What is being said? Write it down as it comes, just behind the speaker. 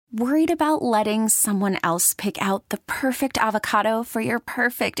Worried about letting someone else pick out the perfect avocado for your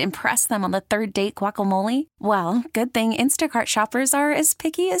perfect impress them on the third date guacamole? Well, good thing Instacart shoppers are as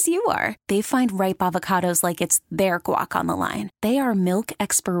picky as you are. They find ripe avocados like it's their guac on the line. They are milk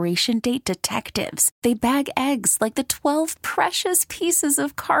expiration date detectives. They bag eggs like the 12 precious pieces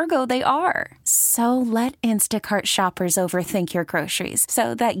of cargo they are. So let Instacart shoppers overthink your groceries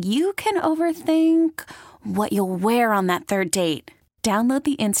so that you can overthink what you'll wear on that third date. Download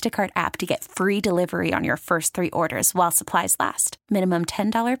the Instacart app to get free delivery on your first 3 orders while supplies last. Minimum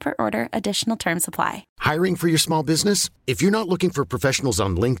 $10 per order. Additional terms apply. Hiring for your small business? If you're not looking for professionals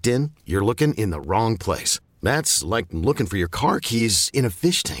on LinkedIn, you're looking in the wrong place. That's like looking for your car keys in a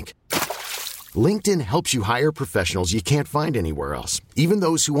fish tank. LinkedIn helps you hire professionals you can't find anywhere else, even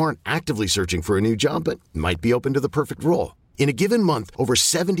those who aren't actively searching for a new job but might be open to the perfect role. In a given month, over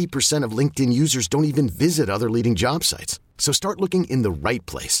 70% of LinkedIn users don't even visit other leading job sites. So start looking in the right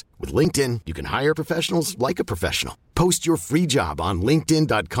place. With LinkedIn, you can hire professionals like a professional. Post your free job on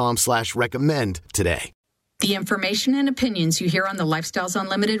linkedin.com/recommend today. The information and opinions you hear on the Lifestyles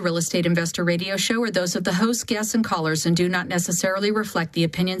Unlimited Real Estate Investor Radio Show are those of the host, guests, and callers and do not necessarily reflect the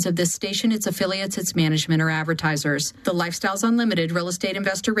opinions of this station, its affiliates, its management, or advertisers. The Lifestyles Unlimited Real Estate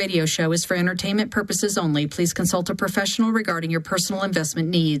Investor Radio Show is for entertainment purposes only. Please consult a professional regarding your personal investment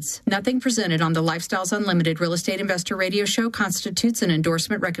needs. Nothing presented on the Lifestyles Unlimited Real Estate Investor Radio Show constitutes an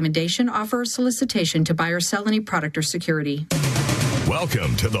endorsement, recommendation, offer, or solicitation to buy or sell any product or security.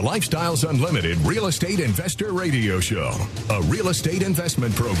 Welcome to the Lifestyles Unlimited Real Estate Investor Radio Show, a real estate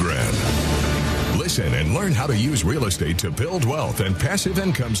investment program. Listen and learn how to use real estate to build wealth and passive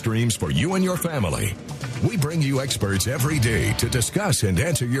income streams for you and your family. We bring you experts every day to discuss and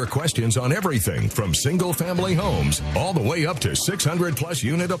answer your questions on everything from single-family homes all the way up to 600-plus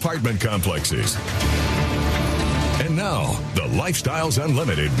unit apartment complexes. And now, the Lifestyles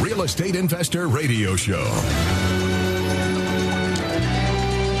Unlimited Real Estate Investor Radio Show.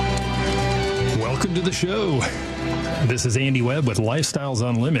 Welcome to the show. This is Andy Webb with Lifestyles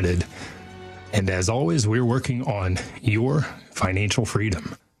Unlimited. And as always, we're working on your financial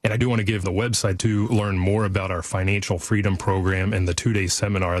freedom. And I do want to give the website to learn more about our financial freedom program and the 2-day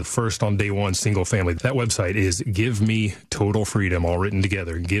seminar. The first on day one, single family. That website is Give Me Total Freedom, all written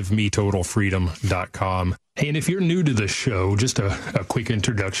together, givemetotalfreedom.com. Hey, and if you're new to the show, just a quick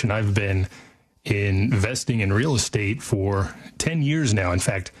introduction. I've been investing in real estate for 10 years now. In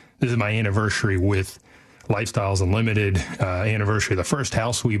fact, this is my anniversary with Lifestyles Unlimited, anniversary of the first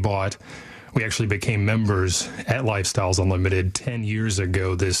house we bought. We actually became members at Lifestyles Unlimited 10 years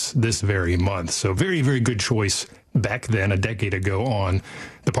ago this very month. So very, very good choice back then, a decade ago, on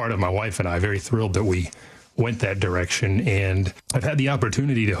the part of my wife and I. Very thrilled that we went that direction. And I've had the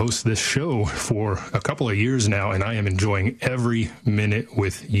opportunity to host this show for a couple of years now, and I am enjoying every minute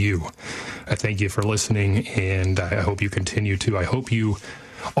with you. I thank you for listening, and I hope you continue to. I hope you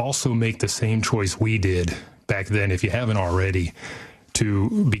also make the same choice we did back then, if you haven't already,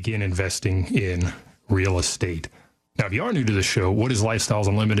 to begin investing in real estate. Now, if you are new to the show, what is Lifestyles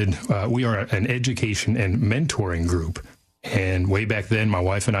Unlimited? We are an education and mentoring group. And way back then, my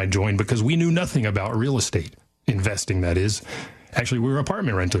wife and I joined because we knew nothing about real estate investing, that is. Actually, we were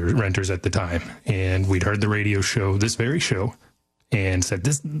apartment renters at the time. And we'd heard the radio show, this very show, and said,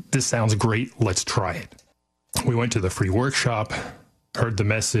 this sounds great. Let's try it. We went to the free workshop, heard the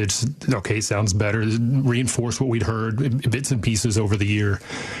message, okay, sounds better, reinforced what we'd heard, bits and pieces over the year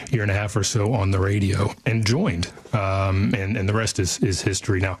and a half or so on the radio, and joined. And the rest is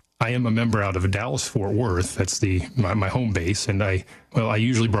history. Now, I am a member out of Dallas-Fort Worth. That's my home base, and I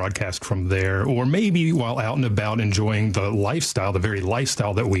usually broadcast from there, or maybe while out and about enjoying the lifestyle, the very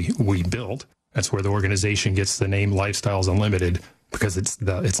lifestyle that we built. That's where the organization gets the name Lifestyles Unlimited, because it's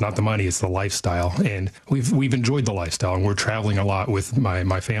not the money, it's the lifestyle. And we've enjoyed the lifestyle, and we're traveling a lot with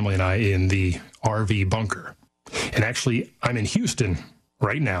my family and I in the RV bunker. And actually, I'm in Houston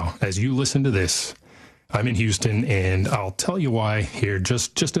right now. As you listen to this, I'm in Houston, and I'll tell you why here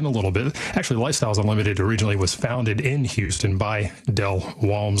just in a little bit. Actually, Lifestyles Unlimited originally was founded in Houston by Del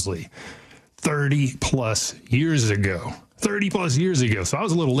Walmsley 30 plus years ago. So I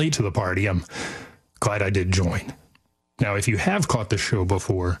was a little late to the party. I'm glad I did join. Now, if you have caught the show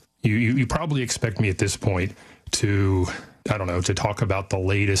before, you probably expect me at this point to talk about the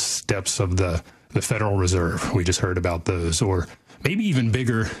latest steps of the Federal Reserve. We just heard about those. Or maybe even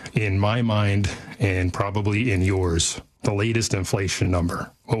bigger in my mind and probably in yours, the latest inflation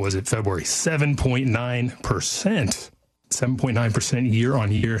number. What was it, February? 7.9%. 7.9% year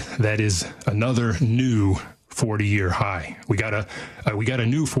on year. That is another new 40-year high. We got a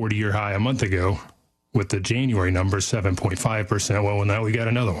new 40-year high a month ago. with the January numbers, 7.5%. Well, now we got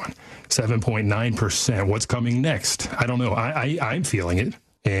another one, 7.9%. What's coming next? I don't know. I'm feeling it,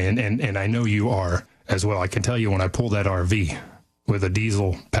 and I know you are as well. I can tell you when I pull that RV with a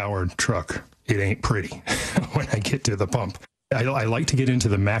diesel-powered truck, it ain't pretty when I get to the pump. I like to get into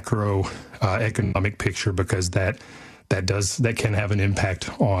the macro economic picture because that can have an impact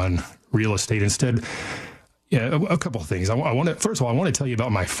on real estate. Instead, yeah, a couple of things. First of all, I want to tell you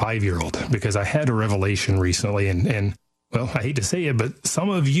about my 5-year-old because I had a revelation recently, and well, I hate to say it, but some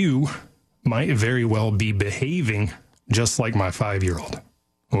of you might very well be behaving just like my 5-year-old.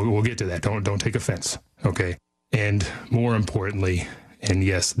 We'll get to that. Don't take offense, okay? And more importantly, and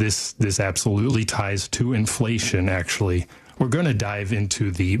yes, this absolutely ties to inflation. Actually, we're going to dive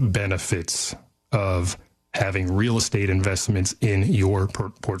into the benefits of having real estate investments in your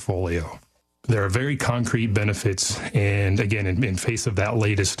portfolio. There are very concrete benefits, and again, in face of that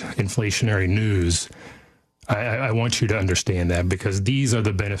latest inflationary news, I want you to understand that because these are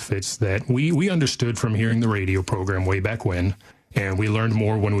the benefits that we understood from hearing the radio program way back when, and we learned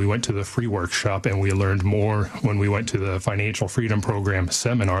more when we went to the free workshop, and we learned more when we went to the Financial Freedom Program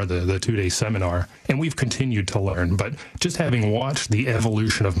seminar, the 2-day seminar, and we've continued to learn. But just having watched the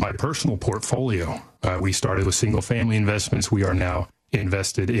evolution of my personal portfolio, we started with single-family investments. We are now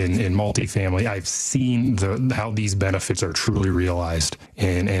invested in multifamily. I've seen how these benefits are truly realized,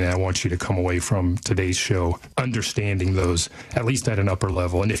 and I want you to come away from today's show understanding those, at least at an upper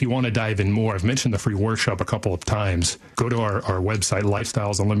level. And if you want to dive in more, I've mentioned the free workshop a couple of times. Go to our website,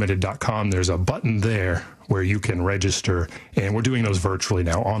 lifestylesunlimited.com. There's a button there where you can register, and we're doing those virtually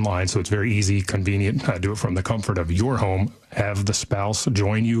now online, so it's very easy, convenient. Do it from the comfort of your home. Have the spouse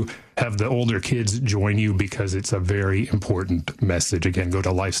join you, have the older kids join you, because it's a very important message. Again, go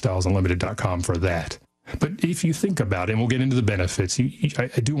to lifestylesunlimited.com for that. But if you think about it, and we'll get into the benefits, I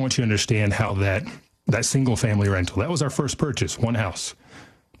do want you to understand how that single family rental, that was our first purchase, one house.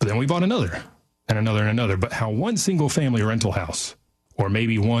 But then we bought another and another and another. But how one single family rental house, or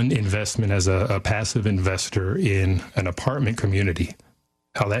maybe one investment as a passive investor in an apartment community,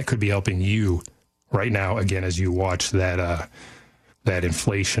 how that could be helping you right now, again, as you watch that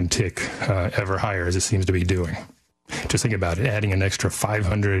inflation tick ever higher as it seems to be doing. Just think about it, adding an extra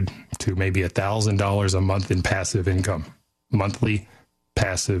 $500 to maybe $1,000 a month in passive income, monthly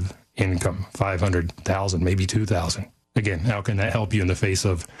passive income, $500,000, maybe $2,000. Again, how can that help you in the face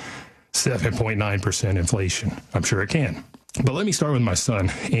of 7.9% inflation? I'm sure it can. But let me start with my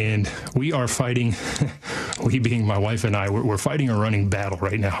son, and we are fighting, we being my wife and I, we're fighting a running battle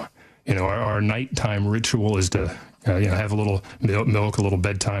right now. You know, our nighttime ritual is to, have a little milk, a little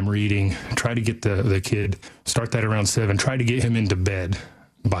bedtime reading, try to get the kid, start that around 7, try to get him into bed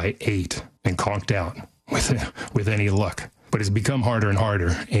by 8 and conked out with any luck. But it's become harder and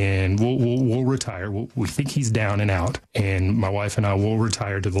harder, and we'll retire. We think he's down and out, and my wife and I will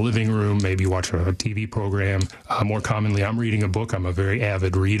retire to the living room, maybe watch a TV program. More commonly, I'm reading a book. I'm a very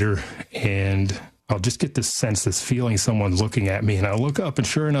avid reader, and I'll just get this sense, this feeling someone's looking at me, and I look up, and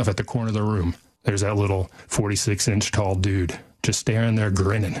sure enough, at the corner of the room, there's that little 46-inch tall dude just staring there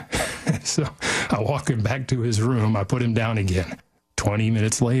grinning. So I walk him back to his room. I put him down again. 20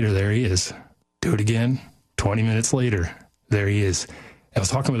 minutes later, there he is. Do it again. 20 minutes later, there he is. I was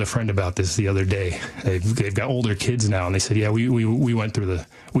talking with a friend about this the other day. They've got older kids now, and they said, "Yeah, we went through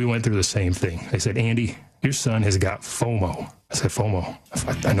the same thing." They said, "Andy, your son has got FOMO." I said, "FOMO?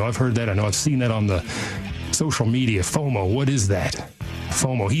 I know I've heard that. I know I've seen that on the social media. FOMO, what is that?"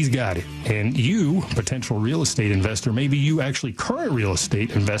 FOMO, he's got it. And you, potential real estate investor, maybe you actually current real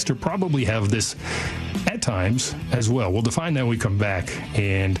estate investor, probably have this at times as well. We'll define that when we come back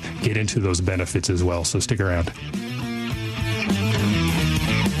and get into those benefits as well. So stick around.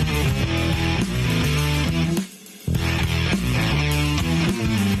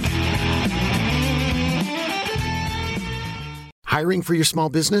 Hiring for your small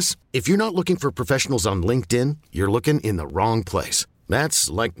business? If you're not looking for professionals on LinkedIn, you're looking in the wrong place. That's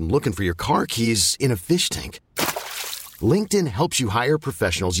like looking for your car keys in a fish tank. LinkedIn helps you hire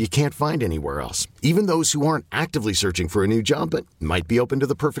professionals you can't find anywhere else, even those who aren't actively searching for a new job but might be open to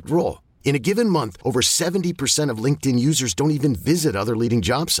the perfect role. In a given month, over 70% of LinkedIn users don't even visit other leading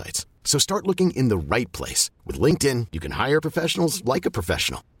job sites. So start looking in the right place. With LinkedIn, you can hire professionals like a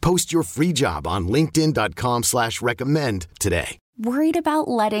professional. Post your free job on linkedin.com/recommend today. Worried about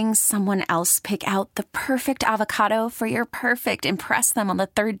letting someone else pick out the perfect avocado for your perfect impress them on the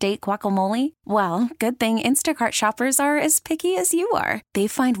third date guacamole? Well, good thing Instacart shoppers are as picky as you are. They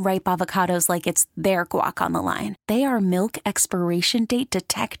find ripe avocados like it's their guac on the line. They are milk expiration date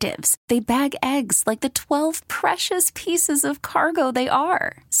detectives. They bag eggs like the 12 precious pieces of cargo they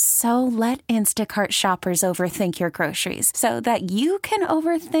are. So let Instacart shoppers overthink your groceries so that you can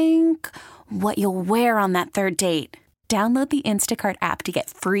overthink what you'll wear on that third date. Download the Instacart app to get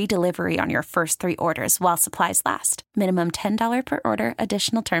free delivery on your first 3 orders while supplies last. Minimum $10 per order.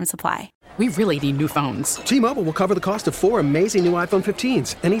 Additional terms apply. We really need new phones. T-Mobile will cover the cost of 4 amazing new iPhone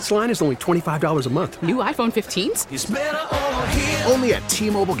 15s, and each line is only $25 a month. New iPhone 15s? It's better over here. Only at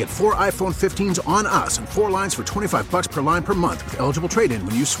T-Mobile, get 4 iPhone 15s on us and 4 lines for $25 per line per month with eligible trade-in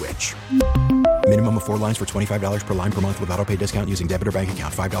when you switch. Minimum of 4 lines for $25 per line per month with autopay discount using debit or bank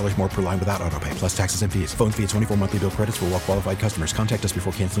account. $5 more per line without autopay, plus taxes and fees. Phone fee at 24 monthly bill credits for well-qualified customers. Contact us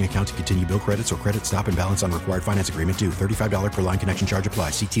before canceling account to continue bill credits or credit stop and balance on required finance agreement due. $35 per line connection charge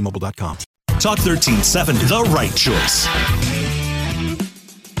applies. See T-Mobile.com. Talk 1370, the right choice.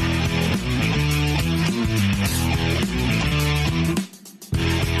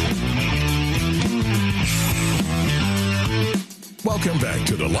 Welcome back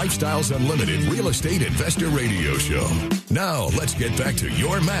to the Lifestyles Unlimited Real Estate Investor Radio Show. Now, let's get back to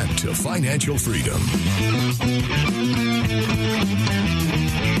your map to financial freedom.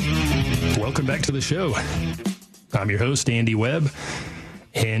 Welcome back to the show. I'm your host, Andy Webb,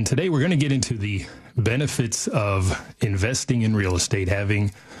 and today we're going to get into the benefits of investing in real estate,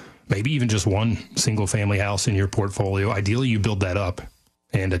 having maybe even just one single-family house in your portfolio. Ideally, you build that up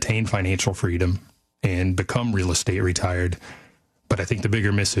and attain financial freedom and become real estate retired. But I think the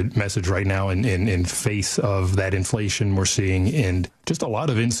bigger message right now in face of that inflation we're seeing and just a lot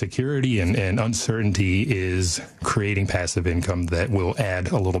of insecurity and uncertainty is creating passive income that will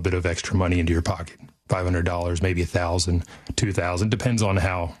add a little bit of extra money into your pocket. $500, maybe $1,000, $2,000, depends on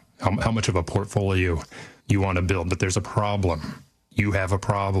how much of a portfolio you want to build. But there's a problem. You have a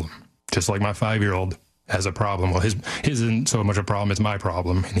problem. Just like my 5-year-old has a problem. Well, his isn't so much a problem, it's my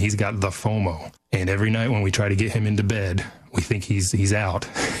problem. And he's got the FOMO. And every night when we try to get him into bed, we think he's out.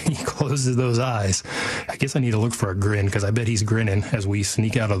 He closes those eyes. I guess I need to look for a grin because I bet he's grinning as we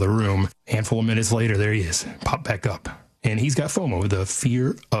sneak out of the room. Handful of minutes later, there he is. Pop back up. And he's got FOMO, the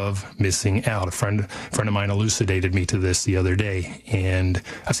fear of missing out. A friend of mine elucidated me to this the other day. And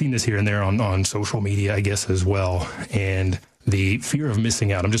I've seen this here and there on social media, I guess, as well. And the fear of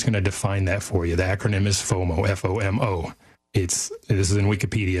missing out, I'm just going to define that for you. The acronym is FOMO, F-O-M-O. This is in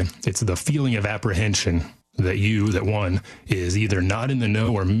Wikipedia. It's the feeling of apprehension that one is either not in the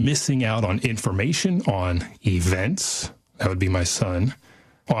know or missing out on information, on events, that would be my son,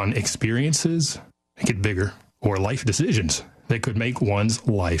 on experiences, make it bigger, or life decisions that could make one's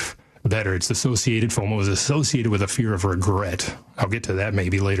life better. It's associated, FOMO is associated with a fear of regret. I'll get to that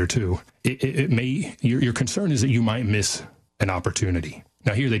maybe later too. Your concern is that you might miss an opportunity.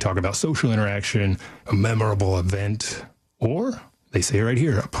 Now here they talk about social interaction, a memorable event, or they say right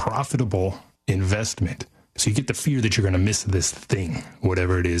here, a profitable investment. So you get the fear that you're going to miss this thing,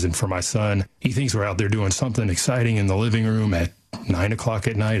 whatever it is. And for my son, he thinks we're out there doing something exciting in the living room at 9 o'clock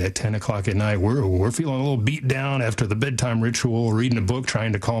at night, at 10 o'clock at night. We're feeling a little beat down after the bedtime ritual, reading a book,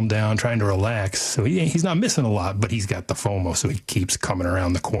 trying to calm down, trying to relax. So he's not missing a lot, but he's got the FOMO, so he keeps coming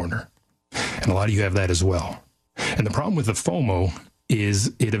around the corner. And a lot of you have that as well. And the problem with the FOMO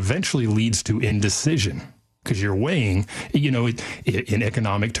is it eventually leads to indecision because you're weighing, in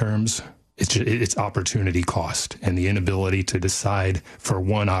economic terms, it's opportunity cost and the inability to decide for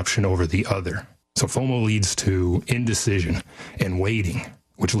one option over the other. So FOMO leads to indecision and waiting,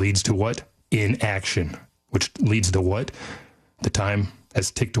 which leads to what? Inaction, which leads to what? The time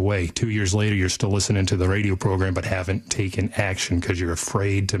has ticked away. 2 years later, you're still listening to the radio program, but haven't taken action because you're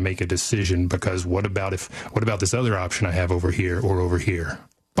afraid to make a decision because what about this other option I have over here or over here?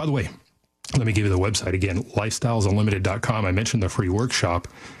 By the way, let me give you the website again, lifestylesunlimited.com. I mentioned the free workshop.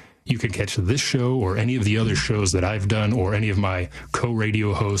 You can catch this show or any of the other shows that I've done or any of my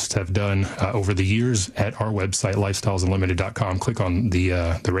co-radio hosts have done over the years at our website, lifestylesunlimited.com. Click on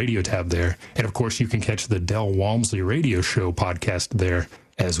the radio tab there. And, of course, you can catch the Del Walmsley Radio Show podcast there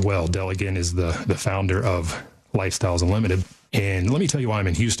as well. Del, again, is the founder of Lifestyles Unlimited. And let me tell you why I'm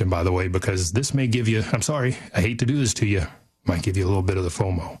in Houston, by the way, because this may give you, I'm sorry, I hate to do this to you, might give you a little bit of the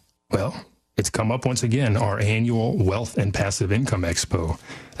FOMO. Well, it's come up once again, our annual Wealth and Passive Income Expo.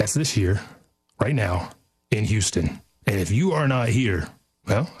 That's this year, right now, in Houston. And if you are not here,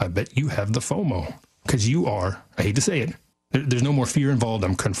 well, I bet you have the FOMO because you are, I hate to say it, there's no more fear involved.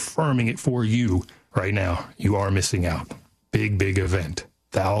 I'm confirming it for you right now. You are missing out. big event.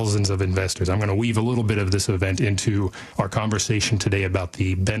 Thousands of investors. I'm going to weave a little bit of this event into our conversation today about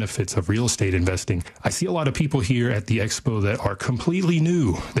the benefits of real estate investing. I see a lot of people here at the expo that are completely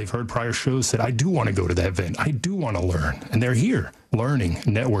new. They've heard prior shows, said, I do want to go to that event. I do want to learn. And they're here learning,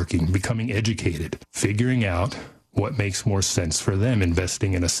 networking, becoming educated, figuring out what makes more sense for them,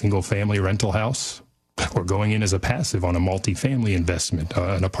 investing in a single family rental house or going in as a passive on a multifamily investment,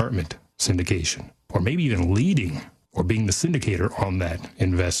 an apartment syndication, or maybe even leading or being the syndicator on that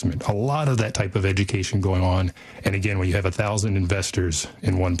investment. A lot of that type of education going on. And again, when you have 1,000 investors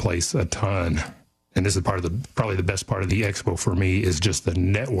in one place, a ton, and this is probably the best part of the expo for me, is just the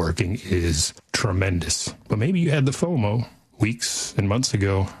networking is tremendous. But maybe you had the FOMO weeks and months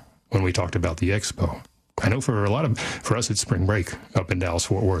ago when we talked about the expo. I know for us, it's spring break up in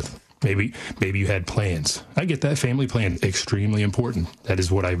Dallas-Fort Worth. Maybe you had plans. I get that. Family plan, extremely important. That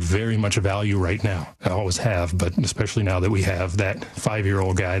is what I very much value right now. I always have, but especially now that we have that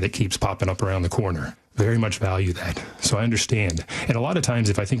 5-year-old guy that keeps popping up around the corner. Very much value that. So I understand. And a lot of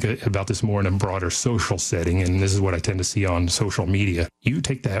times, if I think about this more in a broader social setting, and this is what I tend to see on social media, you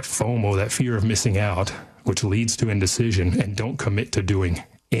take that FOMO, that fear of missing out, which leads to indecision, and don't commit to doing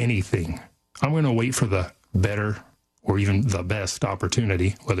anything. I'm going to wait for the better or even the best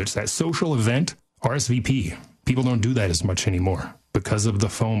opportunity, whether it's that social event, RSVP. People don't do that as much anymore because of the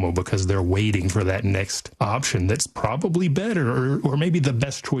FOMO, because they're waiting for that next option that's probably better or maybe the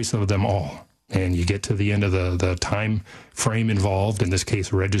best choice of them all. And you get to the end of the time frame involved, in this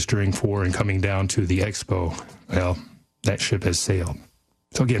case, registering for and coming down to the expo. Well, that ship has sailed.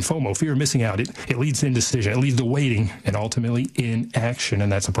 So again, FOMO, fear of missing out, it leads to indecision, it leads to waiting, and ultimately inaction,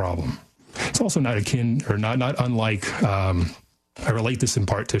 and that's a problem. It's also not unlike, I relate this in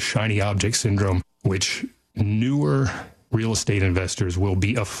part to shiny object syndrome, which newer real estate investors will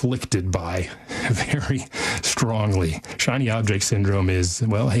be afflicted by very strongly. Shiny object syndrome is,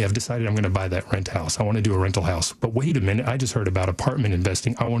 well, hey, I've decided I'm going to buy that rent house. I want to do a rental house. But wait a minute, I just heard about apartment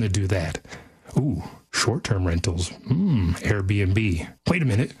investing. I want to do that. Ooh, short-term rentals. Airbnb.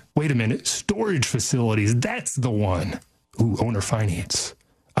 Wait a minute. Storage facilities. That's the one. Ooh, owner finance.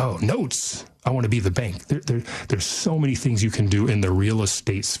 Oh, notes. I want to be the bank. There's so many things you can do in the real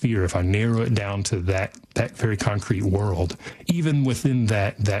estate sphere. If I narrow it down to that very concrete world, even within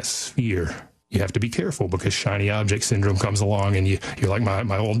that sphere, you have to be careful because shiny object syndrome comes along and you're like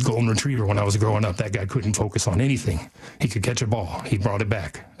my old golden retriever when I was growing up. That guy couldn't focus on anything. He could catch a ball. He brought it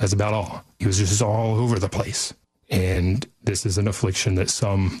back. That's about all. He was just all over the place. And this is an affliction that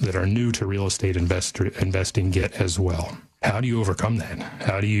some that are new to real estate investing get as well. How do you overcome that?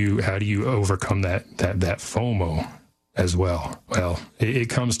 How do you overcome that FOMO as well? Well, it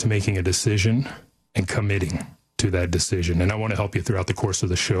comes to making a decision and committing to that decision. And I want to help you throughout the course of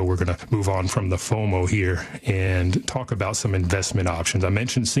the show. We're going to move on from the FOMO here and talk about some investment options. I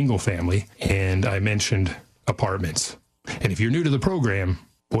mentioned single family and I mentioned apartments. And if you're new to the program,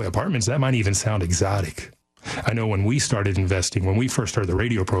 boy, apartments, that might even sound exotic. I know when we started investing, when we first started the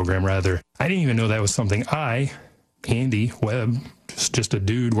radio program, rather, I didn't even know that was something Andy Webb, just a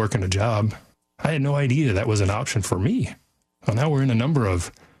dude working a job. I had no idea that was an option for me. Well, now we're in a number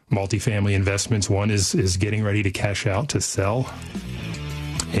of multifamily investments. One is getting ready to cash out to sell.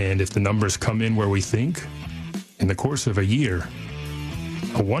 And if the numbers come in where we think, in the course of a year,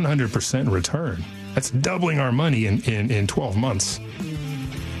 a 100% return, that's doubling our money in 12 months.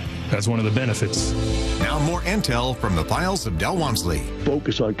 That's one of the benefits. Now more intel from the files of Del Walmsley.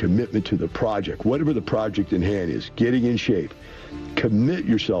 Focus on commitment to the project. Whatever the project in hand is, getting in shape. Commit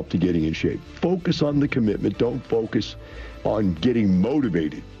yourself to getting in shape. Focus on the commitment. Don't focus on getting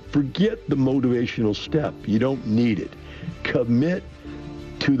motivated. Forget the motivational step. You don't need it. Commit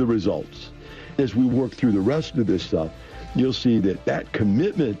to the results. As we work through the rest of this stuff, you'll see that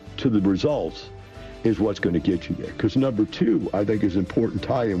commitment to the results is what's going to get you there. Because number two, I think, is important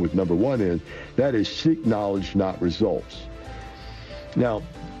tie-in with number one is, that is seek knowledge, not results. Now,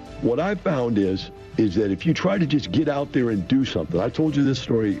 what I found is that if you try to just get out there and do something, I told you this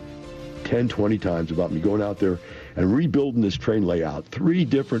story 10, 20 times about me going out there and rebuilding this train layout 3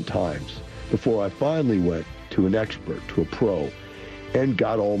 different times before I finally went to an expert, to a pro, and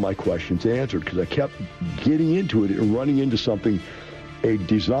got all my questions answered, because I kept getting into it and running into something, a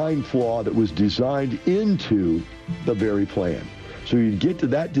design flaw that was designed into the very plan. So you'd get to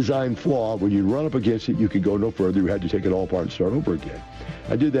that design flaw, when you run up against it, you could go no further. You had to take it all apart and start over again.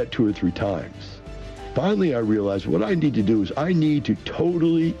 I did that 2 or 3 times. Finally, I realized what I need to do is I need to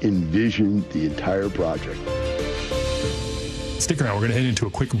totally envision the entire project. Stick around. We're going to head into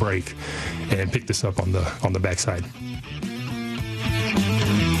a quick break and pick this up on the backside.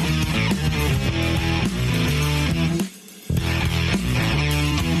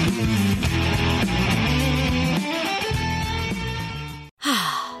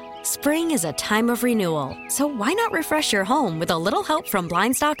 Spring is a time of renewal, so why not refresh your home with a little help from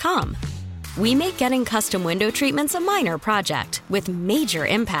Blinds.com? We make getting custom window treatments a minor project with major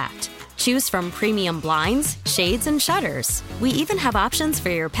impact. Choose from premium blinds, shades, and shutters. We even have options for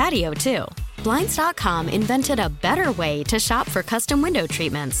your patio, too. Blinds.com invented a better way to shop for custom window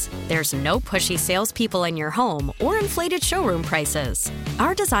treatments. There's no pushy salespeople in your home or inflated showroom prices.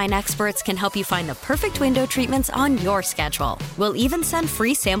 Our design experts can help you find the perfect window treatments on your schedule. We'll even send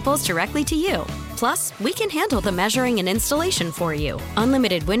free samples directly to you. Plus, we can handle the measuring and installation for you.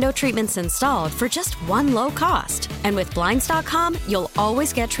 Unlimited window treatments installed for just one low cost. And with Blinds.com, you'll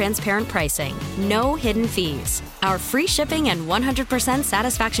always get transparent pricing. No hidden fees. Our free shipping and 100%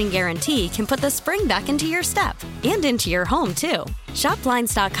 satisfaction guarantee can put the spring back into your step and into your home, too. Shop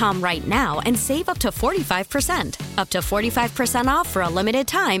Blinds.com right now and save up to 45%. Up to 45% off for a limited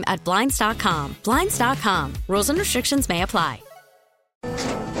time at Blinds.com. Blinds.com. Rules and restrictions may apply.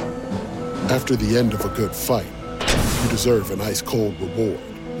 After the end of a good fight, you deserve an ice-cold reward.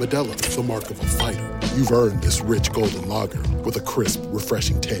 Modelo is the mark of a fighter. You've earned this rich golden lager with a crisp,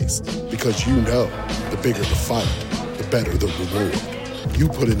 refreshing taste. Because you know, the bigger the fight, the better the reward. You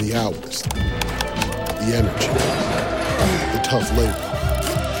put in the hours, the energy, the tough labor.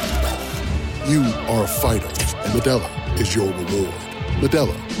 You are a fighter, and Modelo is your reward.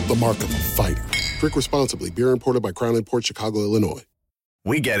 Modelo, the mark of a fighter. Drink responsibly. Beer imported by Crown Imports, Chicago, Illinois.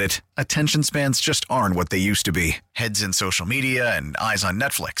 We get it. Attention spans just aren't what they used to be. Heads in social media and eyes on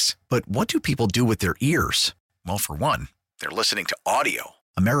Netflix. But what do people do with their ears? Well, for one, they're listening to audio.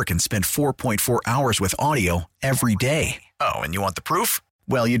 Americans spend 4.4 hours with audio every day. Oh, and you want the proof?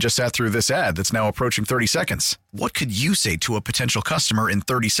 Well, you just sat through this ad that's now approaching 30 seconds. What could you say to a potential customer in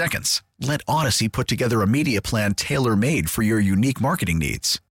 30 seconds? Let Odyssey put together a media plan tailor-made for your unique marketing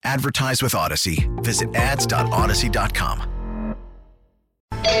needs. Advertise with Odyssey. Visit ads.odyssey.com.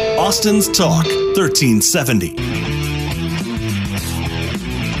 Austin's Talk 1370.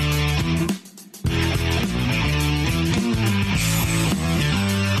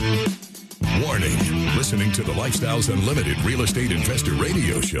 Warning, listening to the Lifestyles Unlimited Real Estate Investor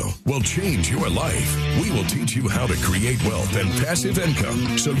Radio Show will change your life. We will teach you how to create wealth and passive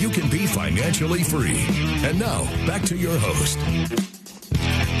income so you can be financially free. And now, back to your host.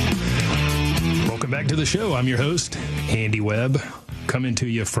 Welcome back to the show. I'm your host, Andy Webb. Coming to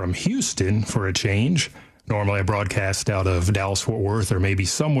you from Houston for a change. Normally I broadcast out of Dallas-Fort Worth or maybe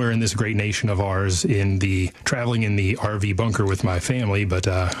somewhere in this great nation of ours traveling in the RV bunker with my family, but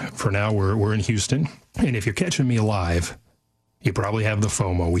for now we're in Houston. And if you're catching me live, you probably have the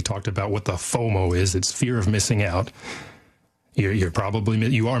FOMO. We talked about what the FOMO is. It's fear of missing out.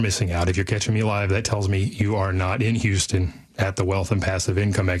 You are missing out. If you're catching me live, that tells me you are not in Houston at the Wealth and Passive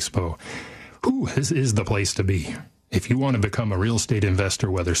Income Expo. This is the place to be. If you want to become a real estate investor,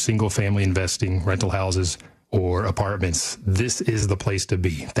 whether single-family investing, rental houses, or apartments, this is the place to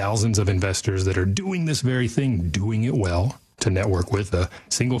be. Thousands of investors that are doing this very thing, doing it well, to network with. The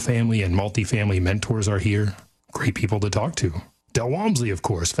single-family and multifamily mentors are here. Great people to talk to. Del Walmsley, of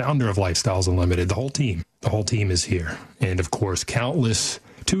course, founder of Lifestyles Unlimited. The whole team. The whole team is here. And, of course, countless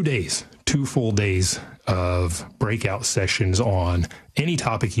 2 full days of breakout sessions on any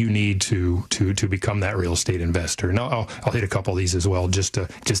topic you need to become that real estate investor. Now I'll hit a couple of these as well, just to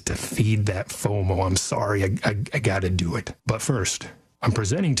feed that FOMO. I'm sorry, I got to do it. But first, I'm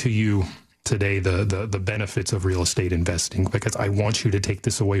presenting to you today the benefits of real estate investing, because I want you to take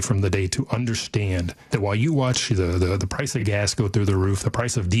this away from the day to understand that while you watch the price of gas go through the roof, the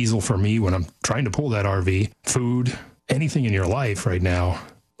price of diesel for me when I'm trying to pull that RV, food, anything in your life right now,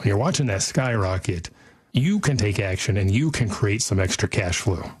 when you're watching that skyrocket, you can take action and you can create some extra cash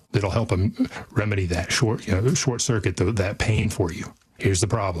flow that'll help remedy that short circuit, that pain for you. Here's the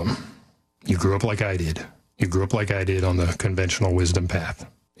problem. You grew up like I did. You grew up like I did on the conventional wisdom path.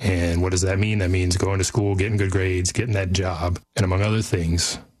 And what does that mean? That means going to school, getting good grades, getting that job, and among other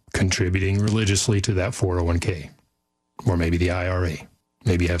things, contributing religiously to that 401k, or maybe the IRA.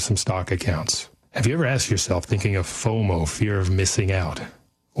 Maybe you have some stock accounts. Have you ever asked yourself, thinking of FOMO, fear of missing out,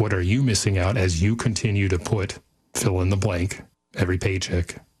 what are you missing out as you continue to put, fill in the blank, every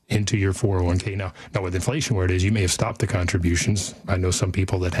paycheck into your 401k? Now with inflation where it is, you may have stopped the contributions. I know some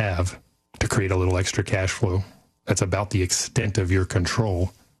people that have, to create a little extra cash flow. That's about the extent of your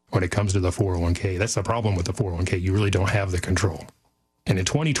control when it comes to the 401k. That's the problem with the 401k. You really don't have the control. And in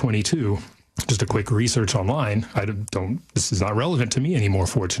 2022, just a quick research online, this is not relevant to me anymore,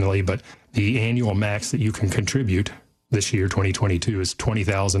 fortunately, but the annual max that you can contribute this year, 2022, is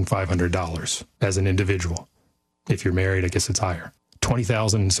 $20,500 as an individual. If you're married, I guess it's higher.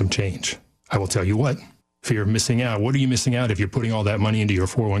 $20,000 and some change. I will tell you what, fear of missing out. What are you missing out if you're putting all that money into your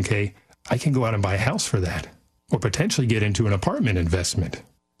 401k? I can go out and buy a house for that, or potentially get into an apartment investment.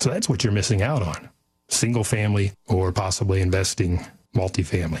 So that's what you're missing out on. Single family, or possibly investing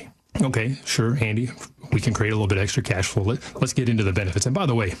multifamily. Okay, sure, Andy, we can create a little bit extra cash flow. Let's get into the benefits. And by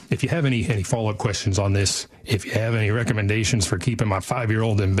the way, if you have any follow-up questions on this, if you have any recommendations for keeping my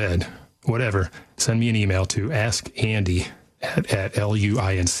 5-year-old in bed, whatever, send me an email to askandy at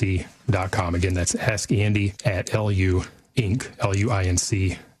luinc.com. Again, that's askandy at luinc.com.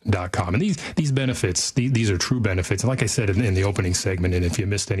 And these benefits, these are true benefits. And like I said in the opening segment, and if you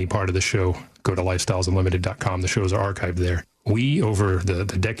missed any part of the show, go to lifestylesunlimited.com. The shows are archived there. We, over the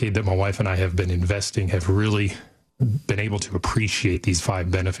decade that my wife and I have been investing, have really been able to appreciate these 5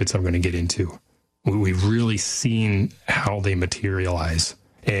 benefits I'm going to get into. We've really seen how they materialize.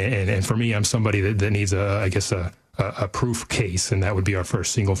 And for me, I'm somebody that needs a proof case, and that would be our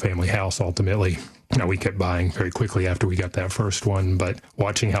first single-family house, ultimately. Now, we kept buying very quickly after we got that first one, but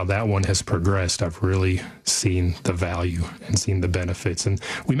watching how that one has progressed, I've really seen the value and seen the benefits. And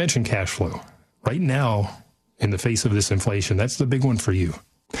we mentioned cash flow. Right now, in the face of this inflation, that's the big one for you.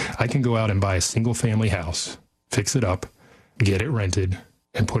 I can go out and buy a single-family house, fix it up, get it rented,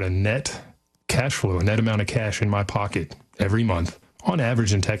 and put a net cash flow, a net amount of cash in my pocket every month. On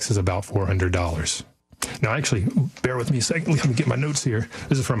average in Texas, about $400. Now, actually, bear with me a second. Let me get my notes here.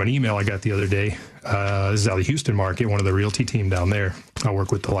 This is from an email I got the other day. This is out of the Houston market, one of the realty team down there. I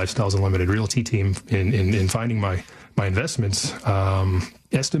work with the Lifestyles Unlimited realty team in finding my investments.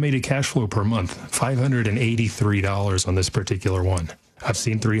 Estimated cash flow per month, $583 on this particular one. I've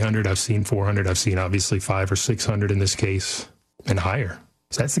seen 300, I've seen 400, I've seen obviously 500 or 600 in this case, and higher.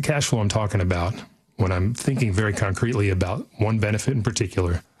 So that's the cash flow I'm talking about when I'm thinking very concretely about one benefit in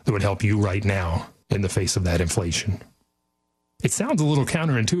particular that would help you right now in the face of that inflation. It sounds a little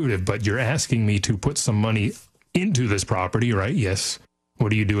counterintuitive, but you're asking me to put some money into this property, right? Yes.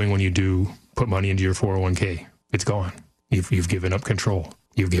 What are you doing when you do put money into your 401k? It's gone. You've given up control.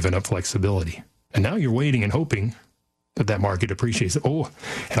 You've given up flexibility. And now you're waiting and hoping that market appreciates. Oh,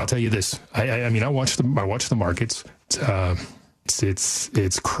 and I'll tell you this. I watch the markets.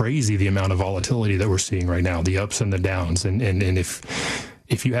 It's crazy the amount of volatility that we're seeing right now, the ups and the downs. And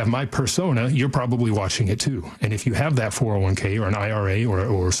if you have my persona, you're probably watching it too. And if you have that 401k or an IRA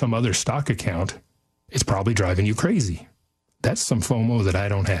or some other stock account, it's probably driving you crazy. That's some FOMO that I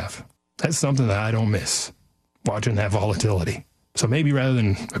don't have. That's something that I don't miss, watching that volatility. So maybe rather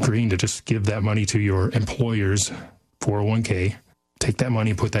than agreeing to just give that money to your employer's 401k, take that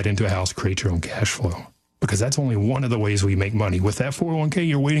money, put that into a house, create your own cash flow. Because that's only one of the ways we make money. With that 401k,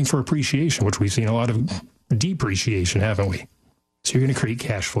 you're waiting for appreciation, which we've seen a lot of depreciation, haven't we? So you're going to create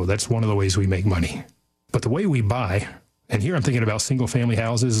cash flow. That's one of the ways we make money. But the way we buy, and here I'm thinking about single-family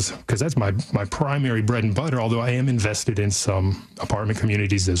houses, because that's my primary bread and butter, although I am invested in some apartment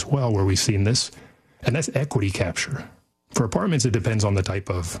communities as well where we've seen this, and that's equity capture. For apartments, it depends on the type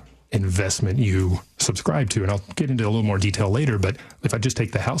of investment you subscribe to, and I'll get into a little more detail later, but if I just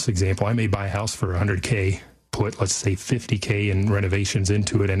take the house example, I may buy a house for $100K, put, let's say, $50K in renovations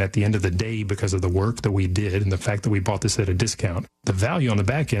into it, and at the end of the day, because of the work that we did and the fact that we bought this at a discount, the value on the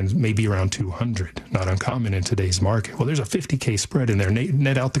back end may be around $200, not uncommon in today's market. Well, there's a $50K spread in there,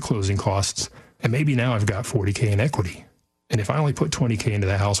 net out the closing costs, and maybe now I've got $40K in equity. And if I only put $20K into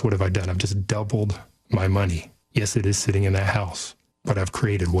the house, what have I done? I've just doubled my money. Yes, it is sitting in that house, but I've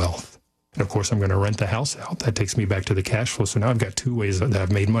created wealth. And of course, I'm going to rent the house out. That takes me back to the cash flow. So now I've got two ways that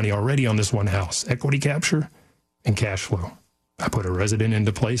I've made money already on this one house: equity capture and cash flow. I put a resident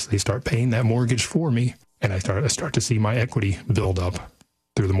into place. They start paying that mortgage for me, and I start to see my equity build up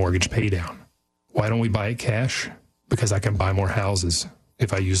through the mortgage pay down. Why don't we buy it cash? Because I can buy more houses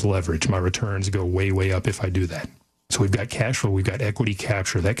if I use leverage. My returns go way, way up if I do that. So we've got cash flow. We've got equity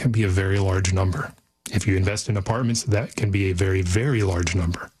capture. That can be a very large number. If you invest in apartments, that can be a very, very large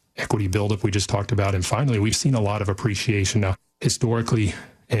number. Equity buildup we just talked about. And finally, we've seen a lot of appreciation. Now, historically,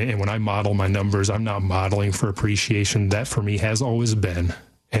 and when I model my numbers, I'm not modeling for appreciation. That for me has always been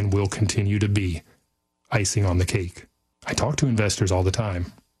and will continue to be icing on the cake. I talk to investors all the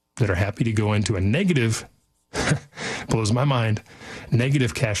time that are happy to go into a negative, blows my mind,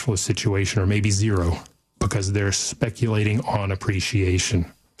 negative cash flow situation or maybe zero because they're speculating on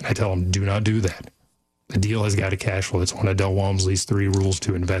appreciation. And I tell them, do not do that. The deal has got a cash flow. It's one of Del Walmsley's 3 rules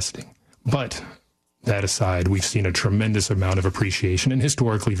to investing. But that aside, we've seen a tremendous amount of appreciation, and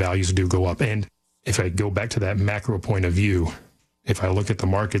historically values do go up. And if I go back to that macro point of view, if I look at the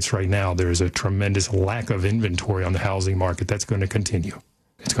markets right now, there's a tremendous lack of inventory on the housing market. That's going to continue.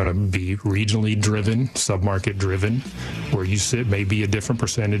 It's going to be regionally driven, submarket driven. Where you sit may be a different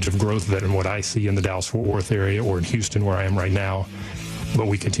percentage of growth than what I see in the Dallas-Fort Worth area or in Houston where I am right now. but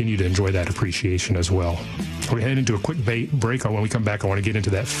we continue to enjoy that appreciation as well. We're heading into a quick break. When we come back, I want to get into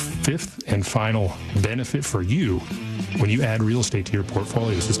that fifth and final benefit for you when you add real estate to your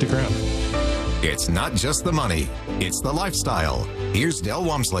portfolio. So stick around. It's not just the money, it's the lifestyle. Here's Del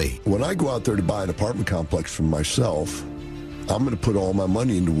Walmsley. When I go out there to buy an apartment complex for myself, I'm going to put all my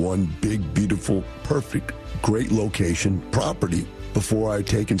money into one big, beautiful, perfect, great location property before I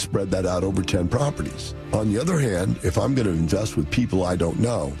take and spread that out over 10 properties. On the other hand, if I'm going to invest with people I don't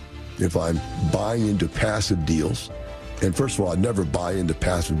know, if I'm buying into passive deals, and first of all, I never buy into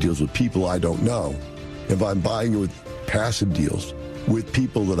passive deals with people I don't know. If I'm buying with passive deals with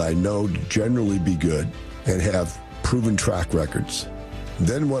people that I know to generally be good and have proven track records,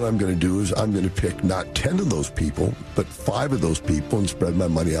 then what I'm going to do is I'm going to pick not 10 of those people, but 5 of those people and spread my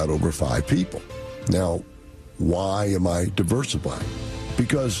money out over 5 people. Now, why am I diversifying?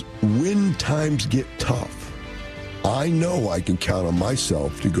 Because when times get tough, I know I can count on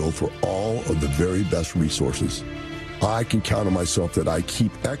myself to go for all of the very best resources. I can count on myself that I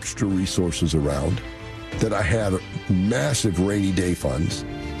keep extra resources around, that I have massive rainy day funds,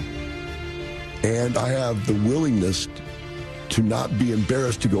 and I have the willingness to not be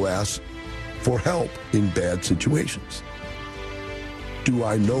embarrassed to go ask for help in bad situations. Do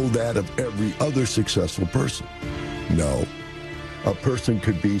I know that of every other successful person? No. A person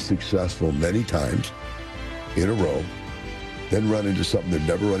could be successful many times in a row, then run into something they've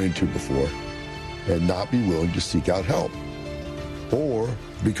never run into before, and not be willing to seek out help. Or,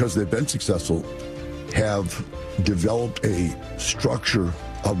 because they've been successful, have developed a structure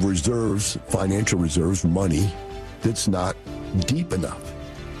of reserves, financial reserves, money, that's not deep enough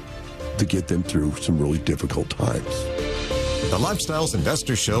to get them through some really difficult times. The Lifestyles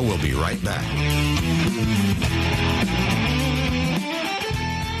Investor Show will be right back.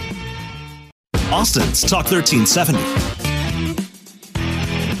 Austin's Talk 1370.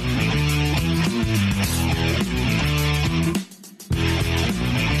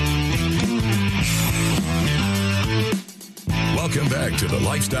 Welcome back to the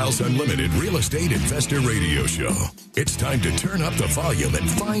Lifestyles Unlimited Real Estate Investor Radio Show. It's time to turn up the volume and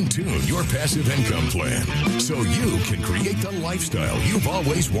fine-tune your passive income plan so you can create the lifestyle you've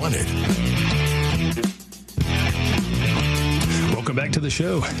always wanted. Welcome back to the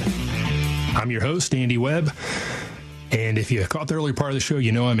show. I'm your host, Andy Webb. And if you caught the early part of the show,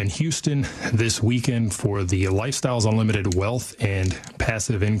 you know I'm in Houston this weekend for the Lifestyles Unlimited Wealth and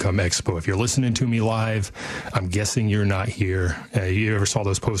Passive Income Expo. If you're listening to me live, I'm guessing you're not here. You ever saw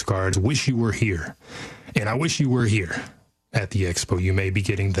those postcards? Wish you were here. And I wish you were here at the expo. You may be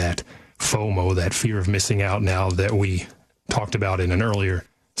getting that FOMO, that fear of missing out now that we talked about in an earlier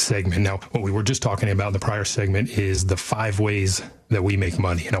segment. Now, what we were just talking about in the prior segment is the 5 ways that we make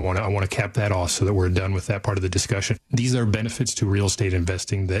money. And I want to cap that off so that we're done with that part of the discussion. These are benefits to real estate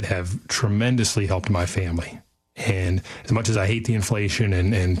investing that have tremendously helped my family. And as much as I hate the inflation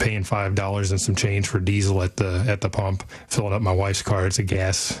and paying $5 and some change for diesel at the pump, filling up my wife's car, it's a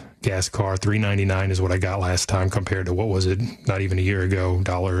gas car, $3.99 is what I got last time compared to what was it not even a year ago,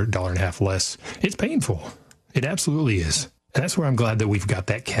 $1.50 less. It's painful. It absolutely is. And that's where I'm glad that we've got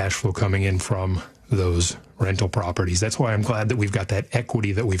that cash flow coming in from those rental properties. That's why I'm glad that we've got that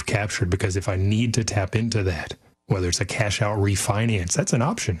equity that we've captured, because if I need to tap into that, whether it's a cash out refinance, that's an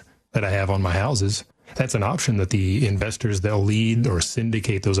option that I have on my houses. That's an option that the investors they'll lead or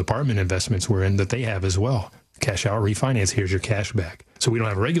syndicate those apartment investments we're in that they have as well. Cash out refinance, here's your cash back. So we don't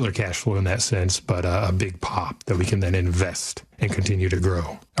have regular cash flow in that sense, but a big pop that we can then invest and continue to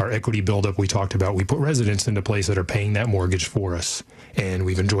grow. Our equity buildup we talked about, we put residents into place that are paying that mortgage for us. And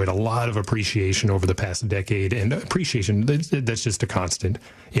we've enjoyed a lot of appreciation over the past decade. And appreciation, that's just a constant.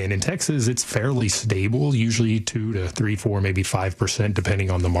 And in Texas, it's fairly stable, usually 2 to 3, 4, maybe 5%,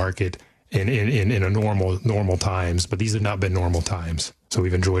 depending on the market in a normal times. But these have not been normal times. So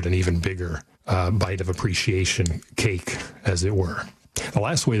we've enjoyed an even bigger bite of appreciation cake, as it were. The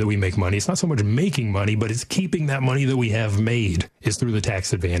last way that we make money, it's not so much making money, but it's keeping that money that we have made, is through the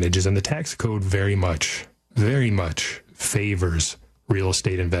tax advantages. And the tax code very much favors real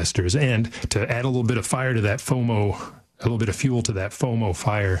estate investors. And to add a little bit of fire to that FOMO, a little bit of fuel to that FOMO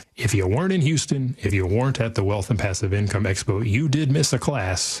fire, if you weren't in Houston, if you weren't at the Wealth and Passive Income Expo, you did miss a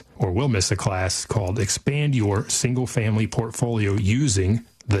class, or will miss a class, called Expand Your Single Family Portfolio Using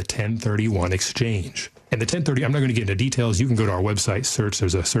the 1031 Exchange. And the 1030, I'm not going to get into details. You can go to our website, search.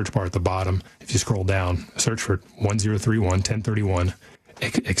 There's a search bar at the bottom. If you scroll down, search for 1031, 1031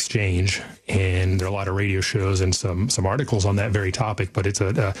 Exchange. And there are a lot of radio shows and some articles on that very topic. But it's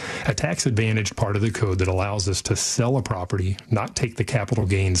a tax advantaged part of the code that allows us to sell a property, not take the capital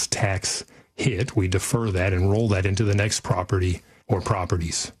gains tax hit. We defer that and roll that into the next property or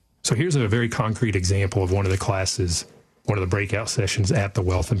properties. So here's a very concrete example of one of the classes, one of the breakout sessions at the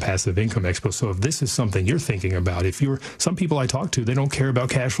Wealth and Passive Income Expo. So if this is something you're thinking about, some people I talk to, they don't care about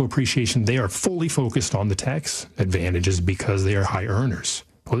cash flow appreciation. They are fully focused on the tax advantages because they are high earners.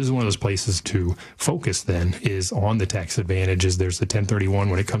 Well, this is one of those places to focus then is on the tax advantages. There's the 1031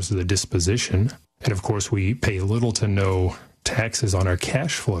 when it comes to the disposition. And of course, we pay little to no taxes on our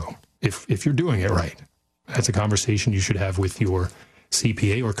cash flow if you're doing it right. That's a conversation you should have with your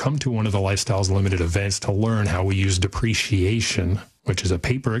CPA or come to one of the Lifestyles Limited events to learn how we use depreciation, which is a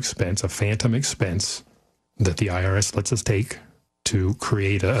paper expense, a phantom expense that the IRS lets us take to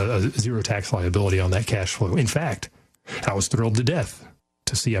create a zero tax liability on that cash flow. In fact, I was thrilled to death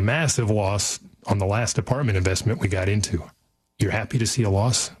to see a massive loss on the last apartment investment we got into. You're happy to see a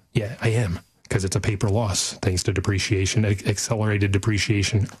loss? Yeah, I am, because it's a paper loss, thanks to depreciation, accelerated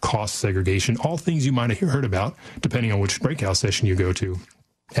depreciation, cost segregation, all things you might have heard about, depending on which breakout session you go to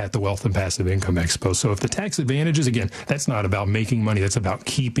at the Wealth and Passive Income Expo. So if the tax advantages, again, that's not about making money. That's about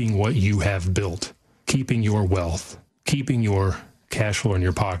keeping what you have built, keeping your wealth, keeping your cash flow in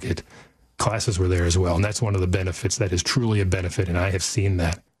your pocket. Classes were there as well. And that's one of the benefits that is truly a benefit. And I have seen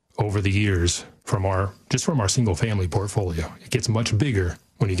that over the years from our single family portfolio. It gets much bigger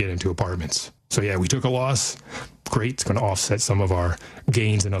when you get into apartments. So yeah, we took a loss. Great. It's going to offset some of our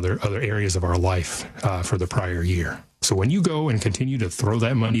gains in other areas of our life for the prior year. So when you go and continue to throw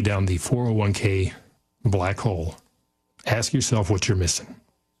that money down the 401k black hole, ask yourself what you're missing.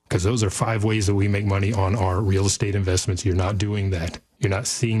 Because those are 5 ways that we make money on our real estate investments. You're not doing that. You're not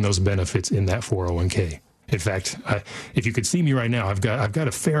seeing those benefits in that 401k. In fact, if you could see me right now, I've got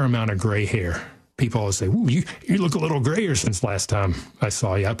a fair amount of gray hair. People always say, "Ooh, you look a little grayer since last time I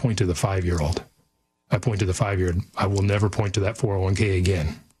saw you." I point to the 5-year-old. I point to the 5-year-old. I will never point to that 401k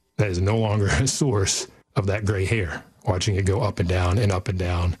again. That is no longer a source of that gray hair. Watching it go up and down and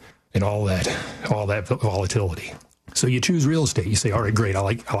all that volatility. So you choose real estate. You say, all right, great. I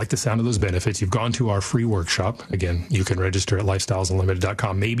like the sound of those benefits. You've gone to our free workshop. Again, you can register at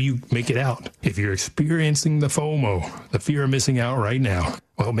lifestylesunlimited.com. Maybe you make it out. If you're experiencing the FOMO, the fear of missing out right now,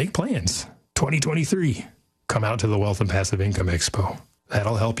 well, make plans. 2023, come out to the Wealth and Passive Income Expo.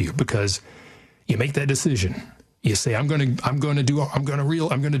 That'll help you because you make that decision. You say, I'm going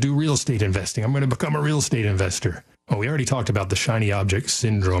to do real estate investing. I'm going to become a real estate investor. Well, we already talked about the shiny object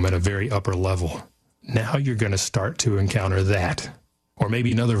syndrome at a very upper level. Now you're going to start to encounter that. Or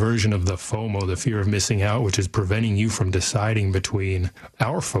maybe another version of the FOMO, the fear of missing out, which is preventing you from deciding between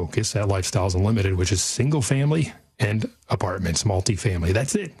our focus at Lifestyles Unlimited, which is single family and apartments, multifamily.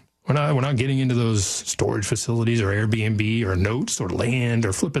 That's it. We're not getting into those storage facilities or Airbnb or notes or land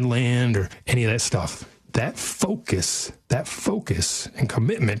or flipping land or any of that stuff. That focus and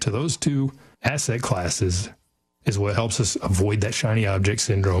commitment to those two asset classes is what helps us avoid that shiny object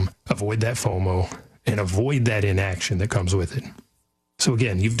syndrome, avoid that FOMO, and avoid that inaction that comes with it. So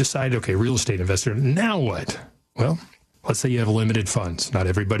again, you've decided, okay, real estate investor, now what? Well, let's say you have limited funds. Not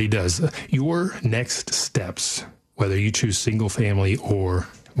everybody does. Your next steps, whether you choose single family or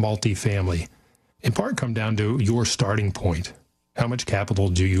multifamily, in part come down to your starting point. How much capital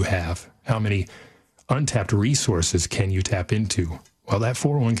do you have? How many untapped resources can you tap into? Well, that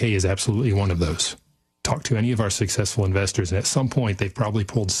 401k is absolutely one of those. Talk to any of our successful investors, and at some point they've probably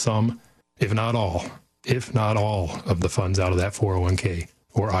pulled some, if not all of the funds out of that 401k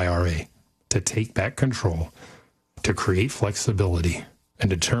or IRA to take back control, to create flexibility and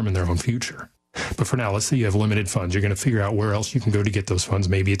determine their own future. But for now, let's say you have limited funds. You're going to figure out where else you can go to get those funds.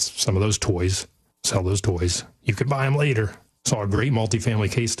 Maybe it's some of those toys. Sell those toys. You could buy them later. Saw a great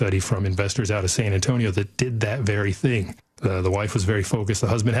multifamily case study from investors out of San Antonio that did that very thing. The wife was very focused. The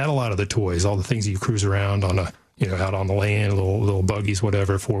husband had a lot of the toys, all the things you cruise around on out on the land, little buggies,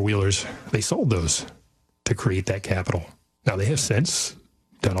 whatever, 4-wheelers. They sold those to create that capital. Now they have since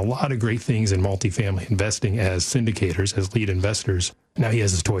done a lot of great things in multifamily investing as syndicators, as lead investors. Now he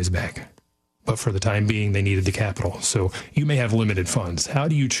has his toys back. But for the time being, they needed the capital. So you may have limited funds. How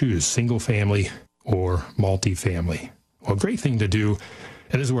do you choose single family or multifamily? Well, a great thing to do,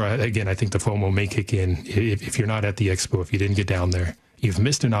 and this is where, I think the FOMO may kick in. If you're not at the expo, if you didn't get down there, you've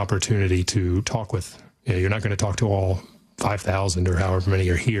missed an opportunity to talk with, you're not going to talk to all 5,000 or however many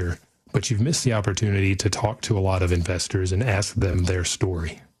are here, but you've missed the opportunity to talk to a lot of investors and ask them their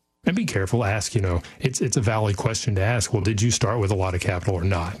story. And be careful, ask, it's a valid question to ask. Well, did you start with a lot of capital or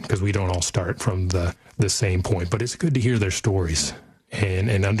not? Because we don't all start from the same point, but it's good to hear their stories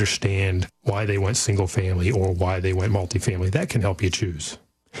and understand why they went single family or why they went multifamily. That can help you choose.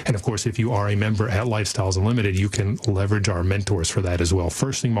 And of course, if you are a member at Lifestyles Unlimited, you can leverage our mentors for that as well.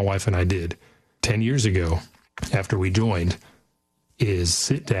 First thing my wife and I did 10 years ago after we joined, is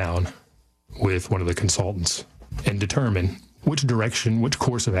sit down with one of the consultants and determine which direction, which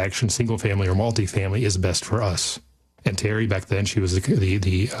course of action, single family or multifamily, is best for us. And Terry, back then, she was the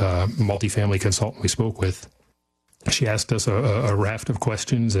multifamily consultant we spoke with. She asked us a raft of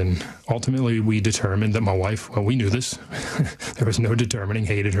questions, and ultimately we determined that my wife, well, we knew this. There was no determining,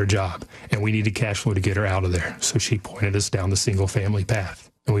 hated her job, and we needed cash flow to get her out of there. So she pointed us down the single-family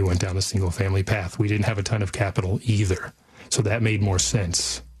path, and we went down the single-family path. We didn't have a ton of capital either, so that made more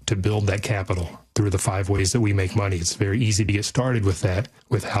sense to build that capital through the 5 ways that we make money. It's very easy to get started with that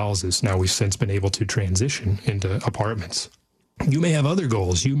with houses. Now we've since been able to transition into apartments. You may have other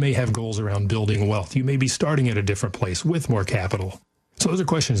goals. You may have goals around building wealth. You may be starting at a different place with more capital. So those are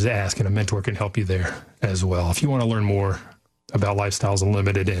questions to ask, and a mentor can help you there as well. If you want to learn more about Lifestyles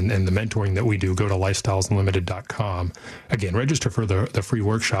Unlimited and the mentoring that we do, go to lifestylesunlimited.com. Again, register for the free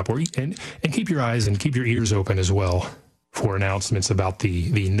workshop, and keep your eyes and keep your ears open as well for announcements about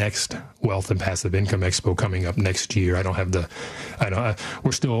the next Wealth and Passive Income Expo coming up next year. I'm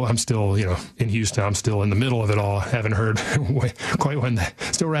still, in Houston. I'm still in the middle of it all. Haven't heard quite when,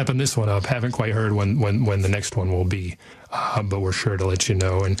 still wrapping this one up. Haven't quite heard when the next one will be. But we're sure to let you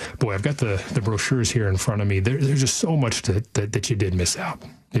know. And boy, I've got the brochures here in front of me. There's just so much that you did miss out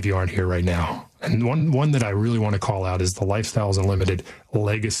if you aren't here right now. And one that I really want to call out is the Lifestyles Unlimited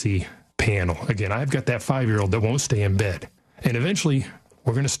Legacy panel. Again, I've got that 5-year-old that won't stay in bed. And eventually,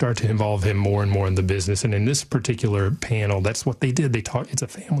 we're going to start to involve him more and more in the business. And in this particular panel, that's what they did. They taught it's a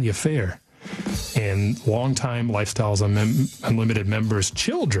family affair. And longtime Lifestyles Unlimited members'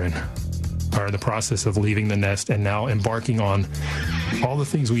 children are in the process of leaving the nest and now embarking on all the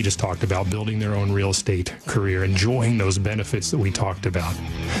things we just talked about, building their own real estate career, enjoying those benefits that we talked about.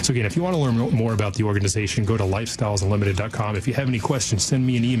 So again, if you want to learn more about the organization, go to lifestylesunlimited.com. If you have any questions, send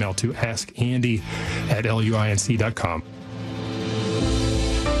me an email to askandy@luinc.com.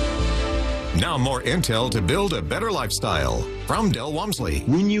 Now more intel to build a better lifestyle from Del Walmsley.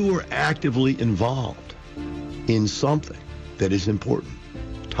 When you are actively involved in something that is important,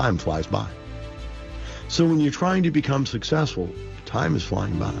 time flies by. So when you're trying to become successful, time is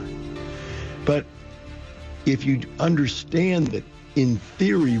flying by. But if you understand that in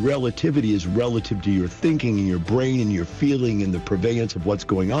theory, relativity is relative to your thinking and your brain and your feeling and the prevalence of what's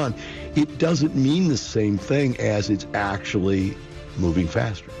going on, it doesn't mean the same thing as it's actually moving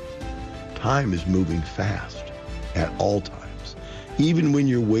faster. Time is moving fast at all times. Even when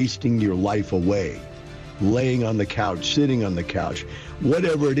you're wasting your life away, laying on the couch, sitting on the couch,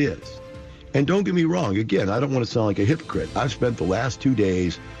 whatever it is. And don't get me wrong, again, I don't want to sound like a hypocrite. I've spent the last 2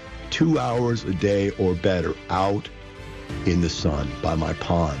 days, 2 hours a day or better out in the sun by my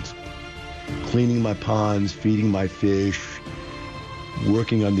ponds, cleaning my ponds, feeding my fish,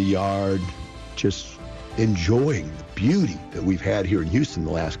 working on the yard, just enjoying the beauty that we've had here in Houston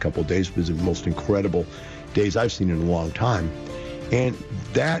the last couple of days. It was the most incredible days I've seen in a long time. And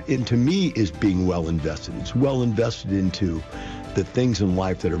that, and to me, is being well invested. It's well invested into the things in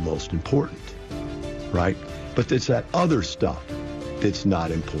life that are most important, right? But it's that other stuff that's not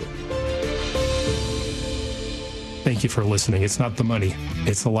important. Thank you for listening. It's not the money,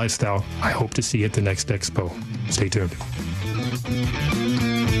 it's the lifestyle. I hope to see you at the next expo. Stay tuned.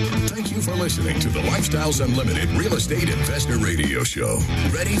 Thank you for listening to the Lifestyles Unlimited Real Estate Investor Radio Show.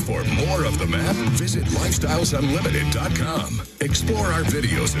 Ready for more of the map? Visit lifestylesunlimited.com. Explore our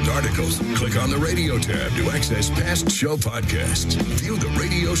videos and articles. Click on the radio tab to access past show podcasts. View the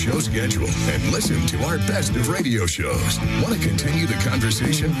radio show schedule and listen to our best of radio shows. Want to continue the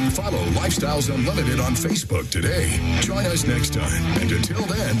conversation? Follow Lifestyles Unlimited on Facebook today. Join us next time. And until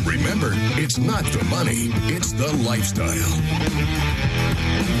then, remember, it's not the money, it's the lifestyle.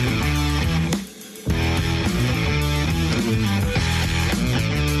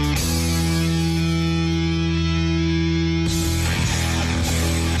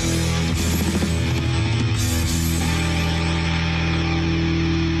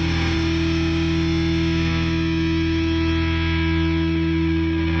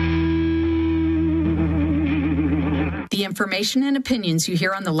 The information and opinions you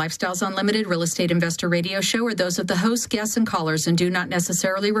hear on the Lifestyles Unlimited Real Estate Investor Radio Show are those of the hosts, guests, and callers and do not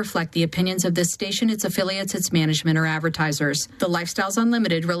necessarily reflect the opinions of this station, its affiliates, its management, or advertisers. The Lifestyles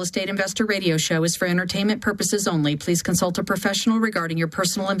Unlimited Real Estate Investor Radio Show is for entertainment purposes only. Please consult a professional regarding your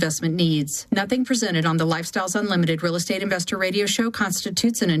personal investment needs. Nothing presented on the Lifestyles Unlimited Real Estate Investor Radio Show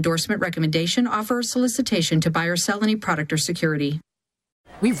constitutes an endorsement, recommendation, offer, or solicitation to buy or sell any product or security.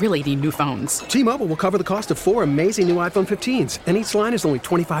 We really need new phones. T-Mobile will cover the cost of 4 amazing new iPhone 15s, and each line is only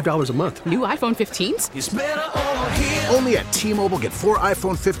 $25 a month. New iPhone 15s? It's better over here. Only at T-Mobile, get 4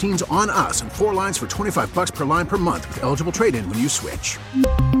 iPhone 15s on us and 4 lines for $25 per line per month with eligible trade-in when you switch.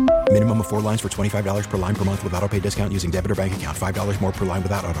 Minimum of 4 lines for $25 per line per month with autopay discount using debit or bank account. $5 more per line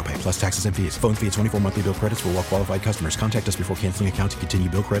without autopay, plus taxes and fees. Phone fee at 24 monthly bill credits for well-qualified customers. Contact us before canceling account to continue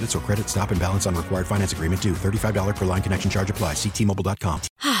bill credits or credit stop and balance on required finance agreement due. $35 per line connection charge applies. See T-Mobile.com.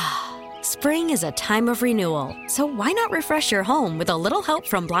 Spring is a time of renewal, so why not refresh your home with a little help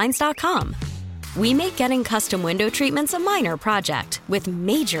from Blinds.com? We make getting custom window treatments a minor project with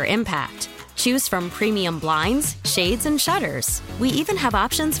major impact. Choose from premium blinds, shades, and shutters. We even have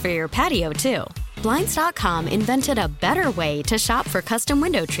options for your patio, too. Blinds.com invented a better way to shop for custom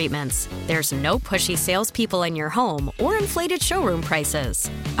window treatments. There's no pushy salespeople in your home or inflated showroom prices.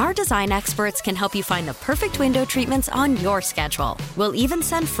 Our design experts can help you find the perfect window treatments on your schedule. We'll even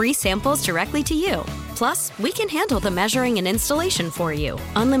send free samples directly to you. Plus, we can handle the measuring and installation for you.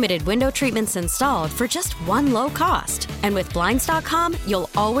 Unlimited window treatments installed for just one low cost. And with Blinds.com, you'll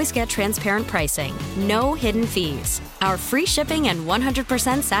always get transparent pricing. No hidden fees. Our free shipping and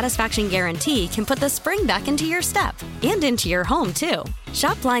 100% satisfaction guarantee can put the spring back into your step and into your home, too.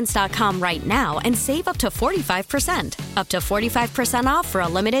 Shop Blinds.com right now and save up to 45%. Up to 45% off for a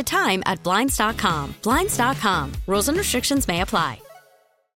limited time at Blinds.com. Blinds.com. Rules and restrictions may apply.